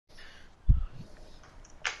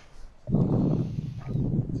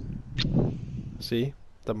See?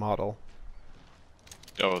 The model.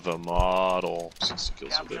 Oh, the model. 60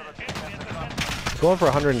 kills with it. Going for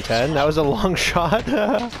 110? That was a long shot.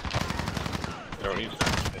 I don't need to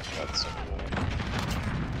hit shots anymore.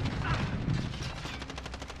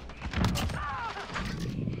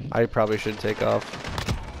 I probably should take off.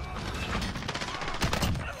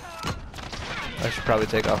 I should probably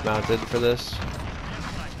take off mounted for this.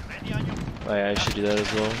 Oh yeah, I should do that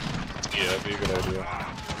as well. Yeah, that'd be a good idea.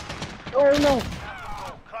 Oh no!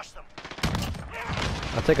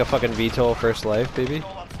 I'll take a fucking VTOL first life, baby.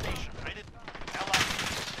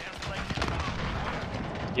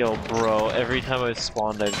 Yo, bro, every time I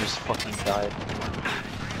spawned, I just fucking died.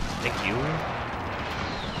 Thank you.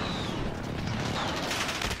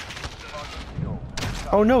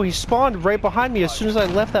 Oh no, he spawned right behind me as soon as I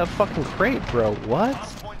left that fucking crate, bro. What?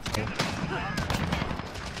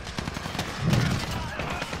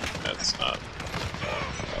 That's not.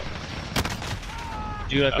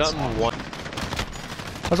 Dude, I've That's gotten one.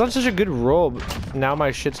 I was on such a good roll, but now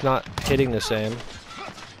my shit's not hitting the same.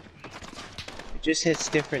 It just hits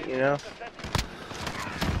different, you know?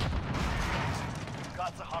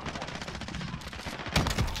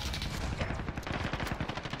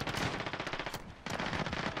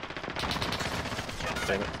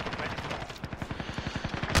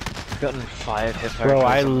 I've gotten 5 hit fire. Bro,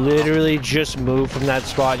 I literally just moved from that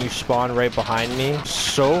spot and you spawned right behind me.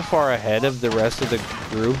 So far ahead of the rest of the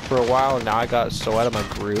group for a while, and now I got so out of my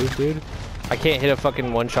groove, dude. I can't hit a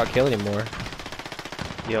fucking one-shot kill anymore.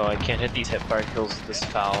 Yo, I can't hit these hit fire kills this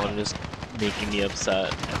foul and just making me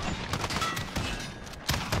upset.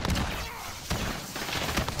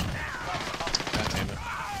 God damn it.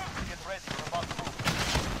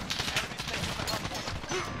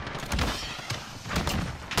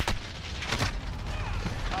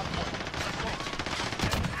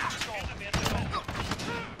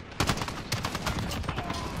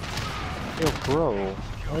 Yo, bro,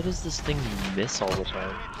 why does this thing miss all the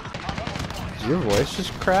time? Did your voice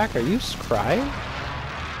just crack? Are you crying?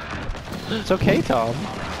 It's okay, Tom.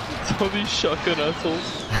 All these shotgun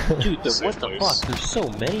assholes. Dude, what the fuck? There's so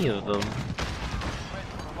many of them.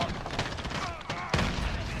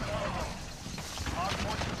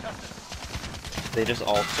 They just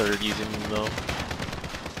all started using them though.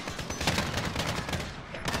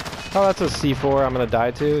 Oh, that's a C4 I'm gonna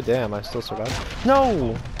die to? Damn, I still survived.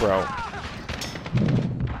 No! Bro.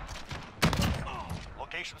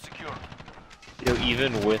 Location secure. Yo,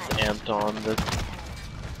 even with amped on, the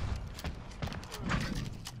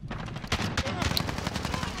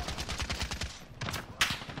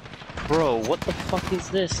bro, what the fuck is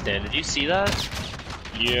this, Dan? Did you see that?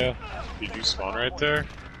 Yeah. Did you spawn right there?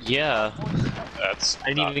 Yeah. That's. I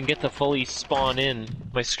didn't even get to fully spawn in.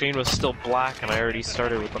 My screen was still black and I already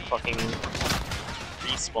started with the fucking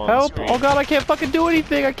respawn Help! screen. Oh god, I can't fucking do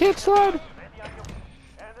anything! I can't slide!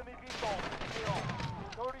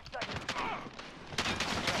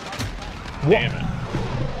 Damn it.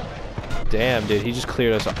 Damn, dude, he just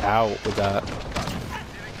cleared us out with that.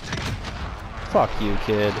 Fuck you,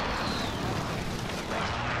 kid.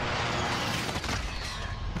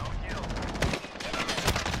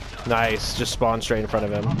 Nice, just spawned straight in front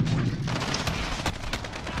of him.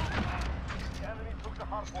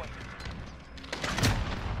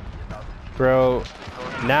 Bro,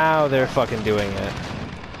 now they're fucking doing it.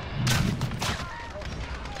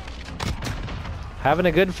 Having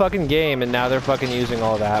a good fucking game, and now they're fucking using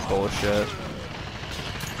all that bullshit.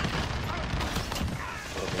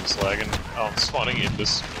 Everything's lagging. Oh, I'm spawning in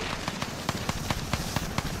this.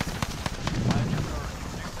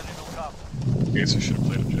 I guess I should have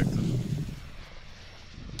played objective.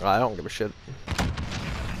 I don't give a shit.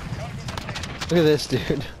 Look at this,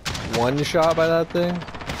 dude. One shot by that thing?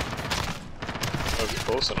 That was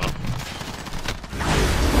close enough.